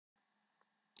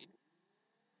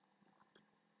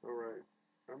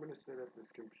going to set up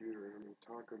this computer and I'm going to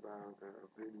talk about a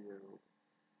video,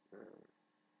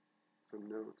 some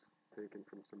notes taken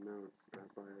from some notes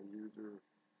by a user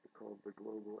called the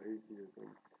Global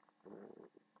Atheism,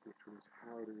 which was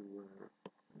how to,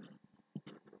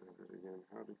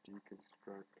 how to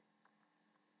deconstruct,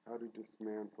 how to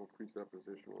dismantle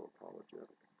presuppositional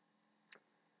apologetics.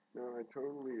 Now, I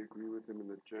totally agree with him in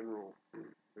the general,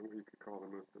 and what you could call the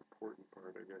most important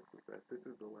part, I guess, is that this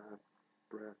is the last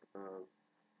breath of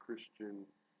Christian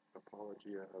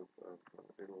apologia of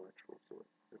intellectual sort.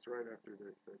 It's right after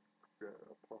this that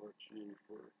apology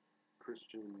for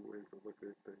Christian ways of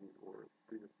looking at things or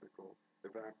theistical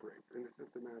evaporates, and it's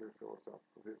just a matter of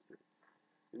philosophical history.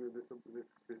 You know, this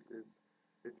is,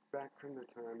 it's back from the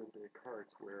time of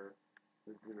Descartes where,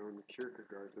 you know, in the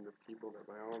Kierkegaards and the people that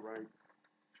by all rights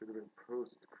should have been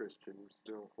post-Christian were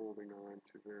still holding on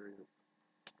to various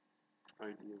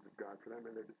ideas of God. For that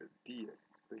matter,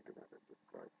 deists, think about it. It's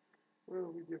like,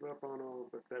 well, we give up on all,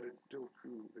 but that it's still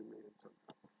true in man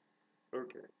somehow.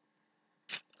 Okay,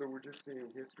 so we're just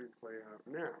seeing history play out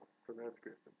now, so that's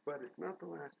good. But it's not the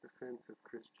last defense of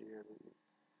Christianity,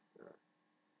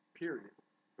 period,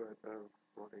 but of,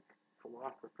 like,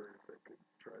 philosophers that could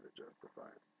try to justify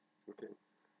it. Okay,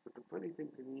 but the funny thing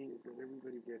to me is that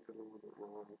everybody gets it a little bit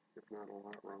wrong, if not a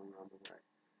lot wrong on the way.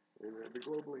 And the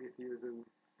Global Atheism,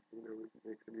 you know,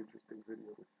 makes an interesting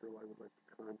video, but still I would like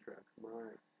to contrast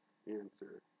my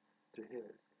answer to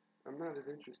his. I'm not as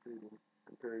interested in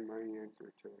comparing my answer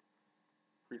to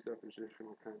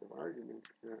presuppositional kind of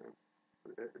arguments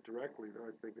directly, though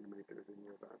I was thinking of making a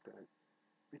video about that.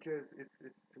 Because it's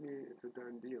to me, it's a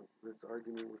done deal. This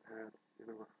argument was had, you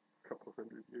know, a couple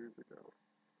hundred years ago.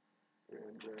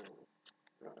 And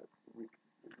you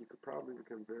could probably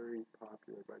become very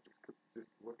popular by just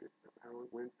look at how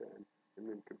it went then, and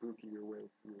then kabuki your way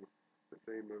through the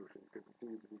same motions, because it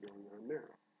seems to be going on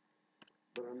now.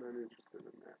 But I'm not interested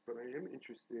in that. But I am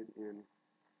interested in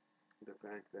the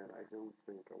fact that I don't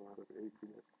think a lot of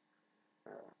atheists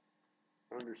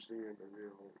understand the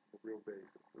real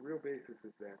basis. The real basis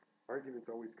is that arguments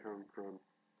always come from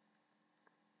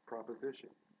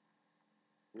propositions.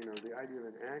 You know, the idea of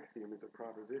an axiom is a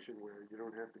proposition where you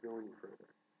don't have to go any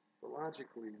further. But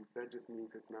logically, that just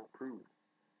means it's not proved.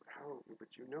 How?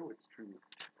 But you know it's true.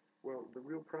 Well, the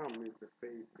real problem is the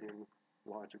faith in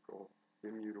logical,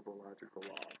 immutable logical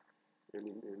laws, and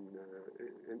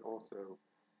also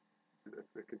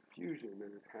the confusion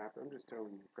that has happened. I'm just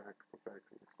telling you practical facts,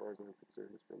 and as far as I'm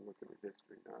concerned, it's been looking at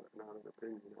history, not an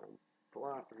opinion on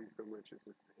philosophy so much as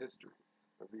just the history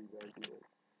of these ideas.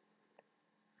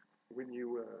 When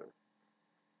you're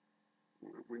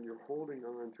holding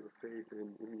on to a faith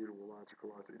in immutable logical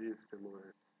laws, it is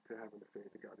similar to having a faith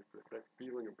in God. It's just that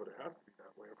feeling of, but it has to be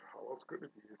that way. How else could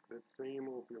it be? It's that same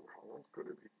old feeling. How else could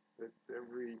it be? That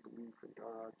every belief in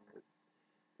God, that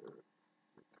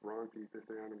it's wrong to eat this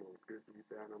animal, it's good to eat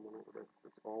that animal. That's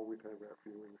always has that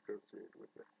feeling associated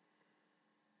with it.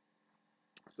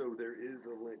 So there is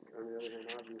a link. On the other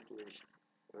hand, obviously,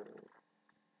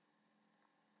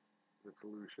 the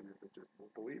solution isn't just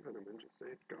believe in him and just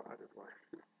say God is why.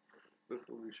 The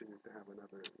solution is to have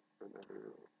another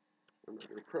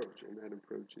approach, and that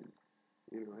approach is,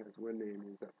 you know, has one name,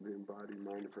 is that the embodied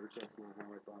mind approach. That's not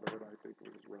how I thought of it. I think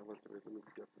it was relativism and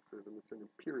skepticism. It's an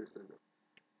empiricism,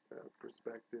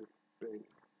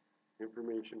 perspective-based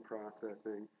information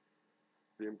processing.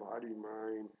 The embodied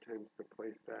mind tends to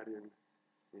place that in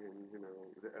you know,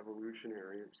 the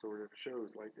evolutionary. It sort of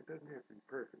shows, like, it doesn't have to be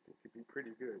perfect. It could be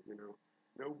pretty good, you know.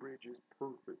 No bridge is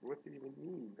perfect. What's it even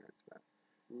mean, that stuff?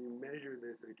 You measure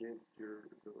this against the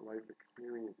life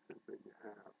experiences that you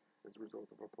have as a result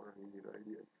of applying these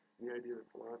ideas. And the idea that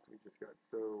philosophy just got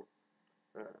so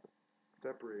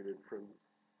separated from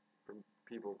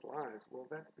people's lives, well,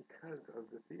 that's because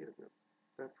of the theism.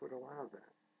 That's what allowed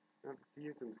that. Now the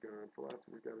theism's gone,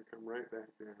 philosophy's got to come right back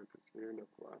down to stand-up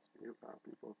philosophy of how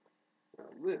people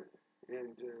live.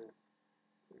 And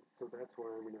so that's why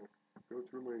I'm going to go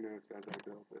through my notes as I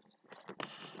build this.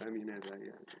 I mean, no,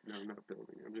 I'm not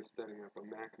building. I'm just setting up a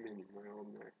Mac Mini, my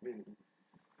old Mac Mini,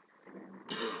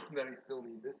 that I still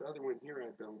need. This other one here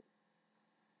I built,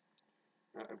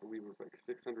 I believe it was like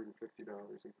 $650,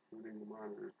 including the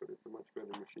monitors, but it's a much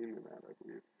better machine than that, I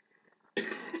believe.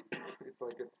 It's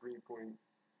like a 3.2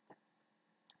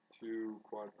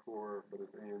 quad-core, but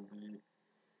it's AMD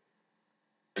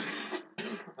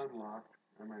unlocked.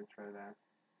 I might try that.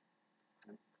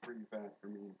 It's pretty fast for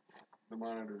me. The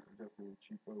monitors are definitely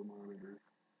cheapo monitors.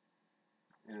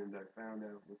 And I found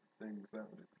out with things that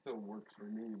it still works for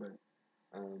me, but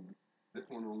this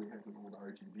one only has an old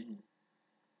RGB,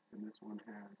 and this one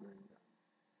has a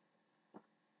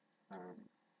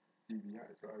PBI,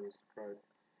 so I was surprised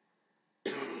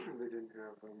they didn't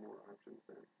have more options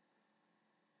then.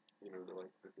 You know,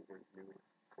 that they weren't newer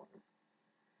clients.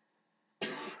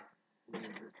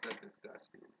 This stuff is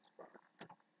dusty in this box.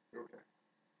 Okay.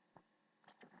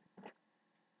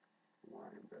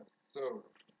 Line dust. So,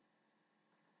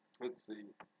 let's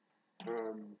see.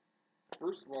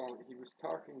 First of all, he was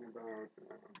talking about,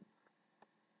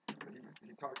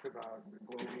 he talked about the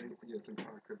global atheism,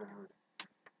 talked about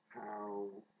how,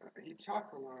 he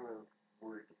talked a lot of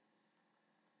word games,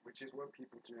 which is what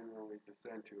people generally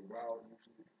descend to, while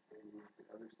usually complaining with the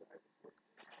other side is word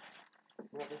games.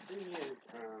 Now, the thing is,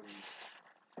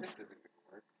 this isn't going to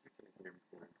work. You can't hear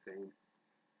what I'm saying.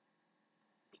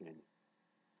 Can you?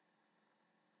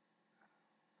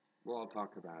 Well, I'll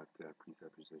talk about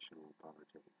presuppositional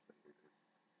apologetics later.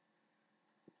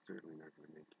 I'm certainly not going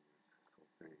to make you use this whole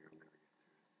thing. I'm never